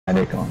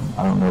medic on.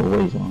 I don't know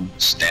what he's on.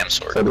 Stam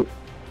sword. So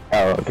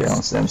oh, okay,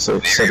 on stem. So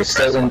to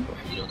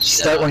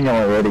start when y'all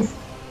are ready.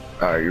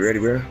 Alright, you ready,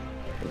 bro?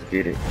 Let's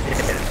get it.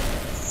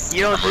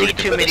 You don't see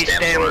too many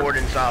stam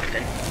wardens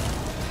often.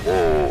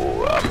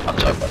 Whoa, I'm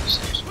talking about the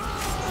stairs.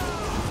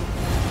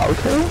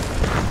 Okay.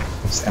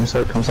 Stem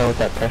sword comes out with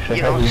that pressure.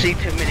 You don't see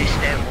too many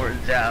stam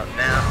wardens out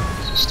now.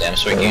 Stam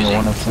sword using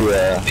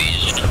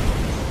evasion.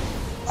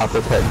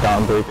 Uppercut,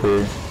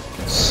 downbreaker,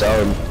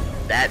 sub.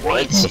 That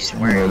means he's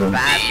wearing 5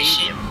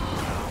 medium.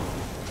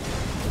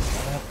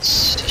 I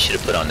should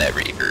have put on that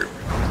reverb.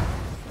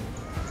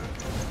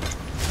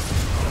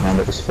 Man,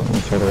 that was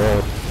filming further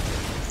out.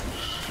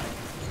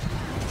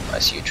 I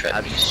see you try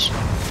these.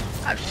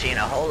 I've seen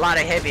a whole lot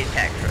of heavy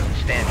attack from the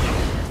stam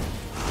sword.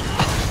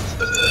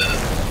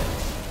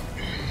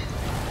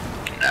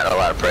 Not a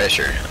lot of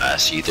pressure. I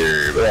see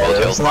either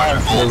there's not a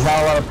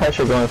lot of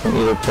pressure going from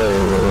either player.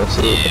 We'll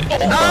see.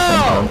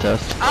 Oh!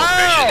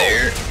 Pressure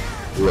there.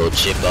 Little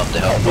chip off the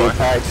health bar.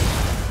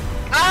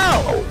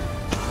 Oh!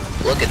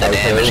 Look at the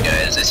damage,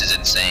 guys. This is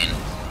insane.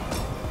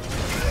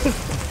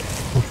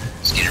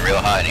 It's getting real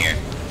hot in here.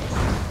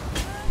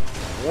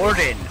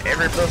 Warden,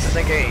 every book in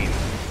the game.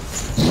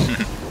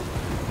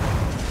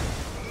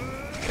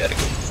 Gotta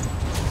go.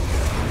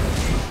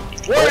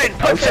 Warden,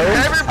 put some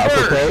heavy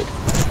burst!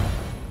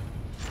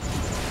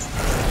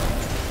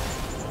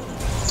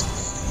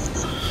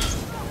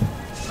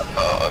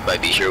 It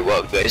might be here.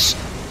 Well, guys.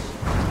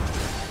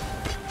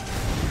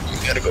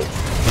 Gotta go.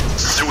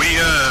 Do we,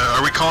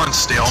 are we calling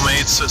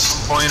stalemates at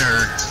some point,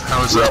 or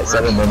how is that?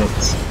 7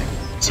 minutes.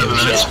 7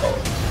 minutes?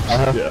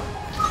 Yeah.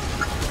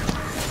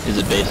 Is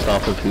it based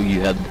off of who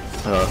you had,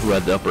 who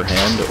had the upper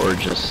hand, or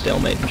just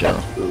stalemate in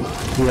general?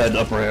 Who had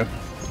the upper hand?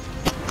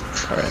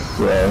 Alright.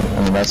 Yeah,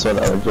 I mean that's what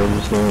our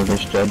judges do with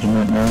this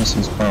judgment now, so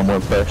he's putting more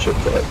pressure,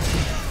 but...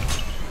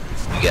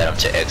 We got him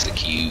to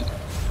execute.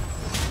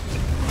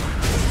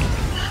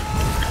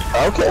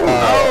 Okay!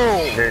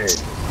 Oh!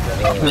 Shit.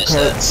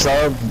 Uppercut,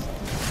 sub,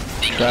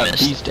 Trap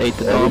Beast ate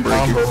the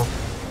Dawnbreaker.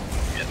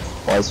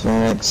 Wise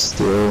Phoenix,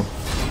 Steel,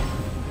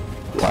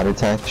 Light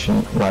Attack,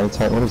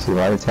 what is he?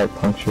 Light Attack,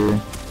 Puncture,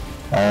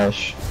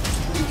 Bash.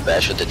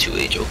 Bash with the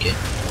 2H, okay.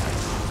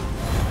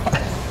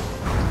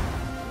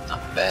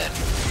 Not bad.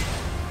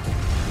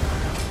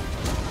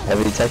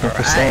 Heavy Attack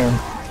for Stan.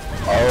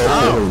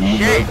 Oh,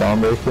 shit!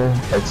 Dawnbreaker,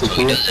 So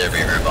he Execute. does every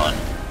herb on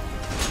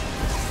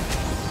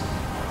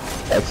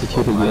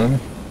Execute again.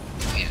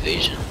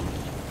 evasion.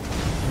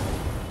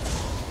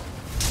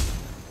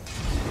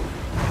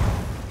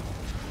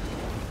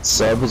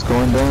 Sub is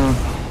going down.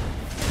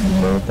 You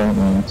know what that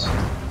means.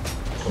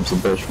 Comes a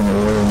burst from the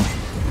water.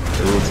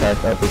 Heavy Attack,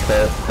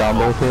 Uppercut,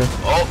 Dawnbreaker.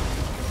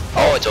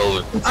 Oh, it's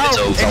over. It's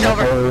over. It's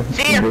over.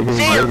 See ya!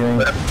 See ya!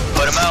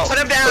 Put him out. Put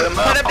him down!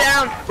 Put him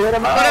down! Put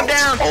him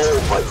down! Oh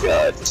my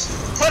god.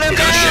 Put him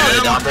Shoot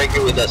the down!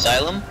 Dawnbreaker with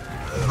Asylum.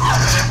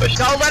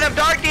 Don't let him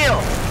dark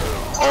deal!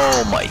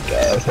 Oh my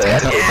god.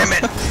 Damn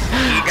it!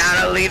 You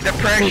gotta leave the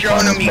pressure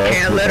on him, you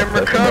can't let him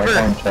recover!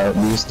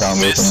 Miss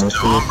Dawnbreaker.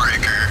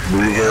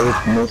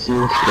 Misses. He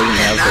doesn't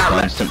have the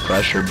constant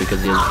pressure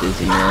because he has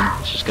Dizzy, man.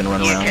 He's just gonna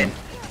run around.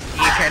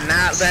 You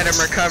cannot let him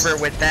recover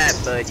with that,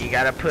 bud. You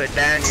gotta put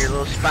down your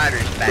little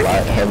spiders back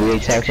Light, again. heavy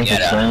attack and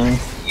concern.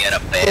 You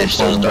gotta bash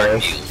those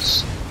dark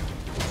views.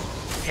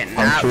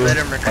 Cannot let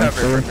him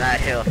recover from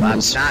that health.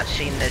 I've not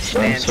seen this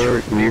stand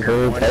short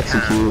bigger one time.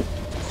 Execute.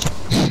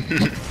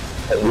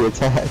 Heavy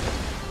attack.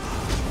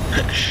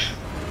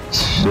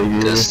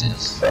 Bigger.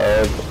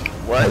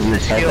 What's the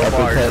skill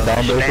bars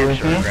on the stand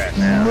short right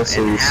now?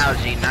 And how's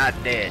he not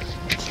dead?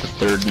 The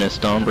third miss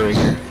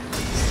Dawnbreaker.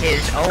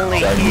 His only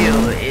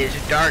heal is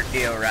Dark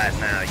Deal right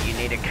now. You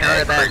need to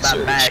counter that by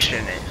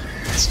bashing it.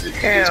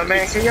 Hell,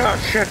 man, can y'all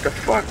shut the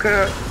fuck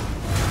up?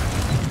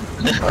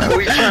 What are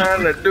we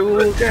trying to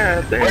do?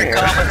 God We're damn.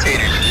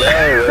 commentators. Yo,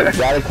 I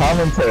got a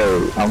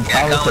commentary. I'm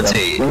commentating. I'm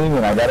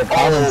streaming. I got a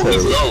commentary.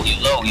 Oh, he's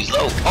low. He's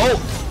low. Oh!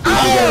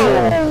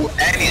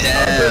 And he's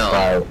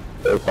down.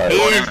 He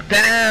is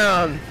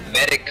down.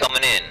 Medic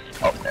coming in.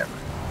 Oh, never.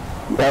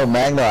 Yo,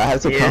 Magno, I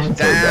have to He is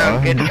commentate,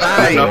 down. bro. Good I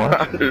fight. know,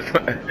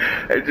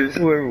 I just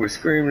whoever was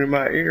screaming in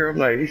my ear, I'm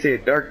like, he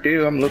said Dark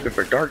Deal, I'm looking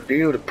for Dark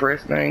Deal, the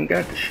press, and I ain't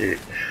got the shit.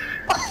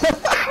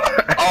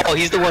 Oh,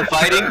 he's the one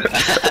fighting?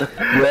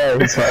 Yeah,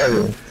 he's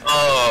fighting.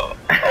 Oh,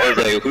 I was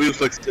like, who the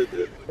fuck's did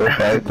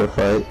that? Go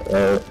fight.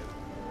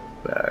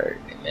 Alright,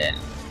 Man,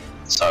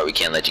 sorry we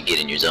can't let you get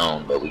in your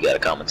zone, but we gotta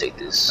commentate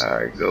this.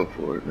 alright, go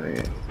for it,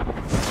 man.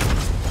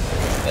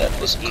 Gotta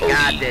put some You Cody.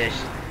 got this.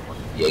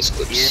 Yes,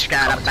 You just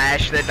gotta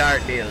bash the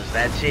Dark Deals.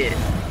 That's it.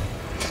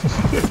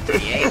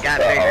 You ain't got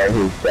bigger.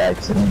 He's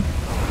Jackson.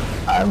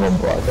 I'm gonna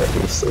block that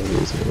he's so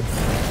easy.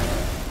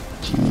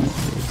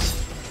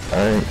 Jesus.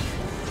 Alright.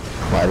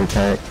 Light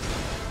attack.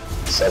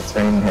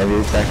 Subtrain, heavy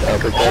attack,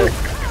 uppercut.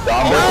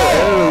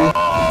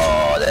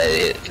 Oh, that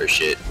hit for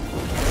shit.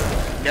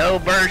 No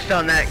burst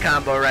on that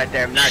combo right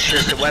there. I'm not sure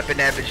if the weapon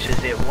damage is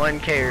at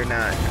 1k or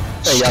not.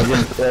 Hey, y'all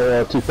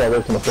getting 2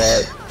 feathers from the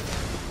flag.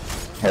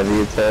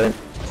 Heavy attack.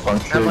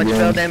 Puncture How much again.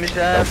 spell damage do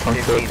I have?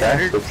 Puncture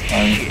 1500?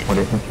 attack. Shit. What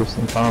an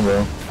interesting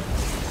combo.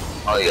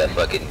 Oh, you got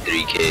fucking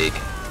 3K.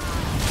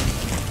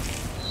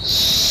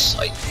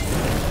 Like,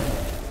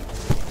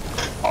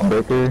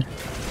 Breaker.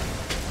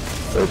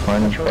 They're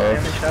playing in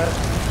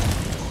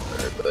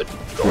but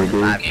We're going to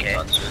good. the game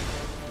concert.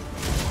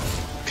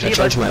 Can I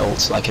charge my ult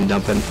so I can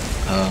dump him?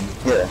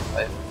 Yeah.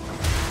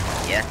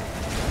 Yeah.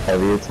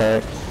 Heavy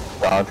attack.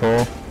 Dodge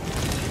roll.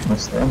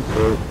 Mustang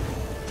fruit.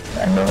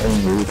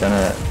 Magnoevans is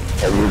gonna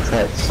heavy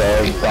attack. So,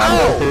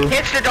 Oh!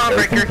 Hits the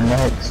Dawnbreaker!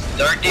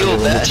 Dark deal,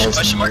 bash,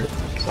 question mark.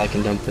 So I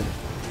can dump him.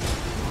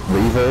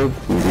 Reverb,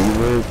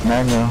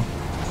 Magno.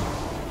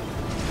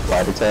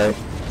 Light attack.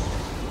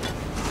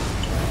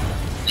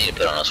 Need to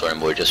put on a sorting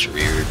board just for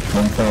rear.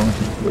 Income.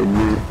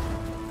 Reverb.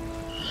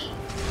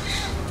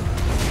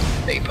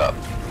 Make pop.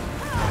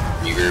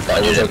 Rear,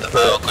 budget at the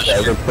bow, question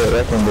Ever mark. put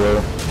weapon blow.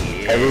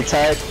 Heavy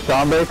attack.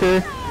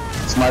 Dawnbreaker.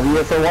 It's my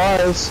VFO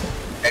wise.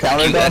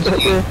 Counter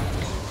Dawnbreaker.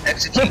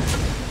 Execute.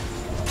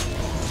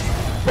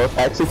 Both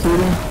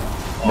executing.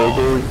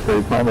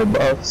 They climb their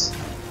buffs.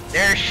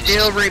 They're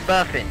still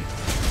rebuffing.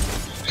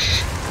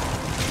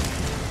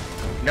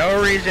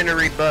 No reason to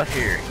rebuff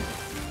here.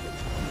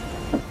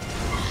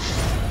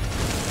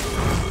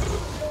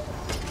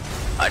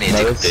 I need to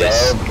take a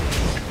piss.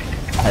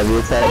 Heavy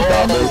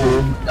attack,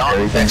 Dawnbreaker.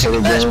 Everything for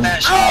the game.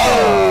 Bash.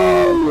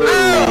 Oh!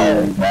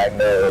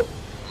 Magno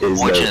is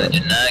Fortunately,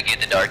 did not get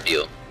the dark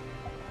deal.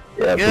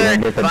 Yeah,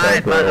 Good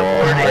fight by the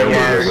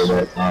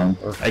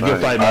I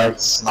good fight, man.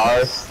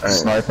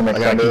 Snarf in the I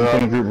got thunder.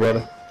 keep group,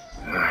 brother.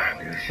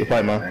 Good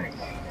fight, man.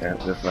 Yeah,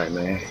 good fight,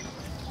 man.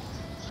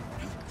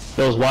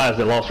 Those wives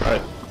that lost,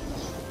 right?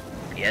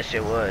 Yes,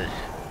 it was.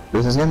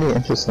 This is gonna be an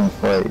interesting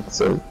fight.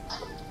 So,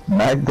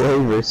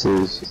 Magblade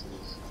versus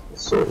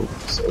Soul.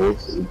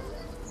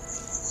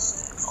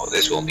 Oh,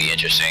 this won't be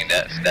interesting.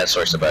 That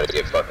source about to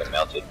get fucking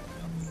melted.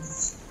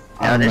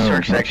 I don't this know,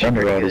 works my actually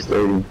pretty Thunder good. is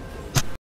dirty.